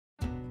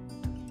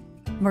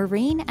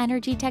Marine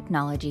energy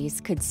technologies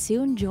could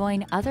soon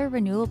join other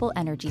renewable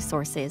energy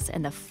sources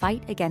in the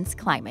fight against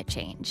climate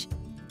change.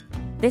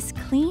 This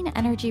clean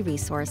energy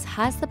resource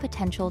has the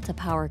potential to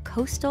power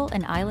coastal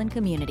and island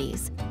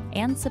communities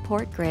and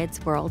support grids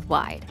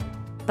worldwide.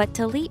 But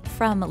to leap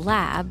from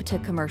lab to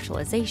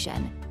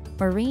commercialization,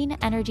 marine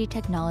energy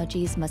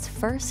technologies must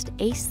first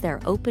ace their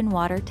open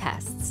water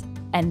tests,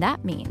 and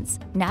that means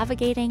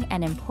navigating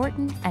an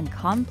important and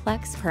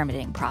complex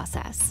permitting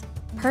process.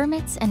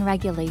 Permits and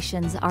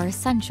regulations are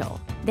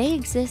essential. They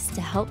exist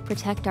to help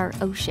protect our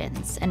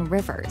oceans and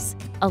rivers,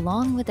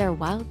 along with their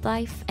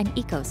wildlife and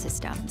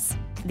ecosystems.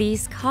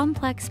 These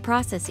complex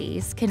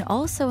processes can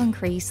also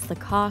increase the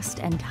cost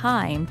and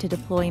time to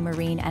deploy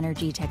marine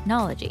energy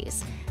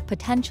technologies,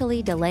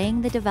 potentially delaying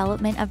the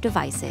development of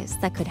devices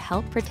that could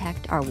help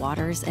protect our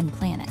waters and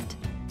planet.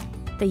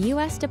 The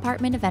U.S.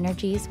 Department of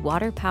Energy's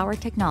Water Power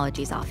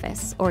Technologies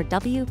Office, or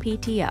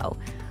WPTO,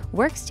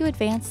 works to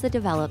advance the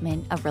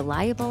development of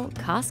reliable,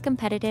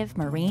 cost-competitive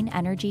marine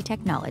energy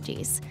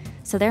technologies,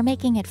 so they're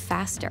making it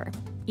faster,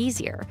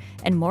 easier,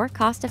 and more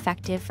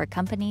cost-effective for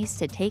companies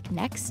to take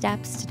next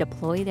steps to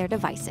deploy their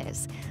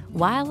devices,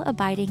 while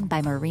abiding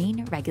by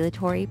marine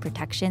regulatory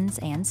protections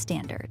and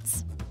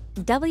standards.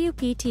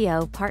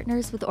 WPTO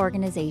partners with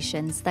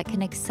organizations that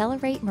can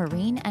accelerate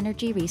marine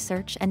energy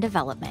research and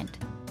development,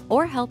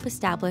 or help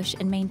establish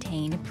and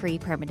maintain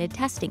pre-permitted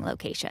testing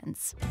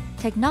locations.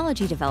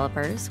 Technology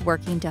developers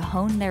working to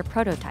hone their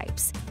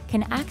prototypes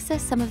can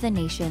access some of the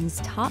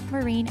nation's top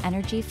marine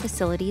energy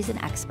facilities and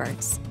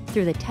experts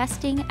through the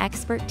Testing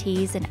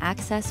Expertise and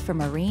Access for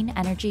Marine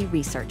Energy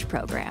Research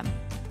Program,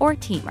 or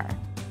TEMR.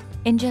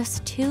 In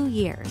just 2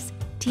 years,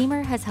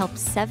 TEMR has helped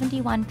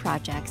 71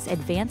 projects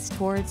advance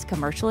towards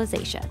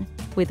commercialization,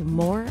 with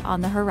more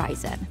on the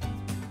horizon.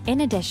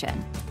 In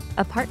addition,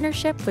 a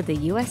partnership with the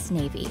U.S.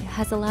 Navy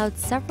has allowed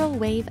several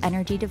wave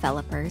energy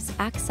developers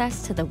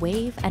access to the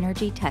Wave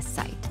Energy Test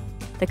Site,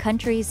 the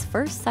country's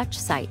first such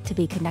site to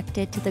be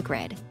connected to the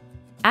grid.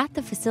 At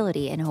the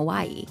facility in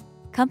Hawaii,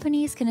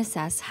 companies can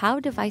assess how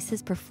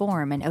devices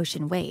perform in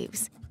ocean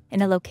waves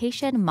in a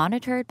location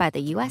monitored by the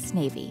U.S.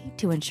 Navy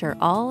to ensure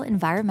all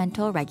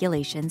environmental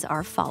regulations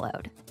are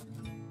followed.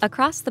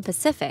 Across the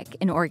Pacific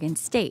in Oregon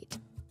State,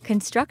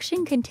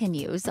 construction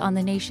continues on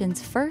the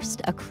nation's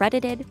first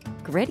accredited,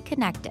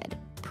 grid-connected,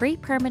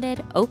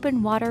 pre-permitted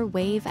open water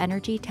wave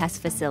energy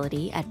test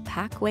facility at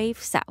PacWave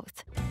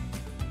South.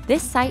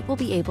 This site will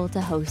be able to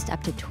host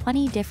up to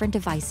 20 different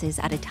devices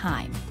at a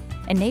time,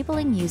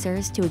 enabling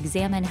users to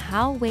examine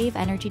how wave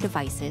energy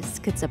devices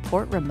could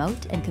support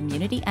remote and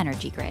community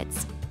energy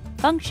grids,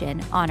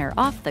 function on or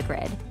off the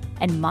grid,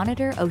 and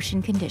monitor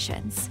ocean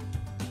conditions.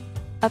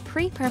 A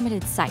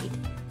pre-permitted site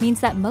means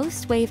that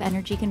most wave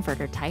energy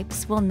converter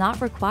types will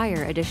not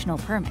require additional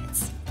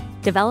permits.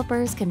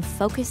 Developers can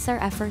focus their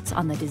efforts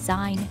on the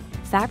design,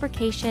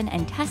 fabrication,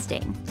 and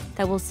testing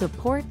that will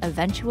support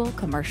eventual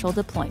commercial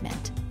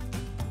deployment.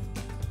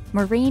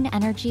 Marine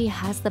energy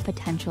has the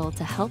potential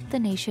to help the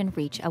nation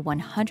reach a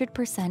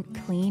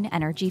 100% clean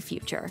energy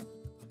future.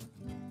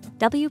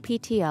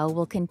 WPTO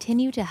will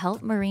continue to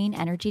help marine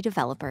energy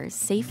developers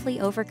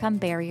safely overcome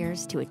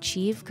barriers to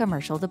achieve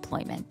commercial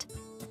deployment.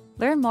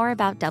 Learn more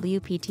about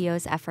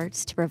WPTO's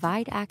efforts to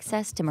provide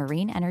access to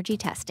marine energy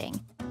testing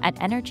at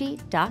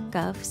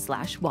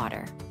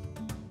energy.gov/water.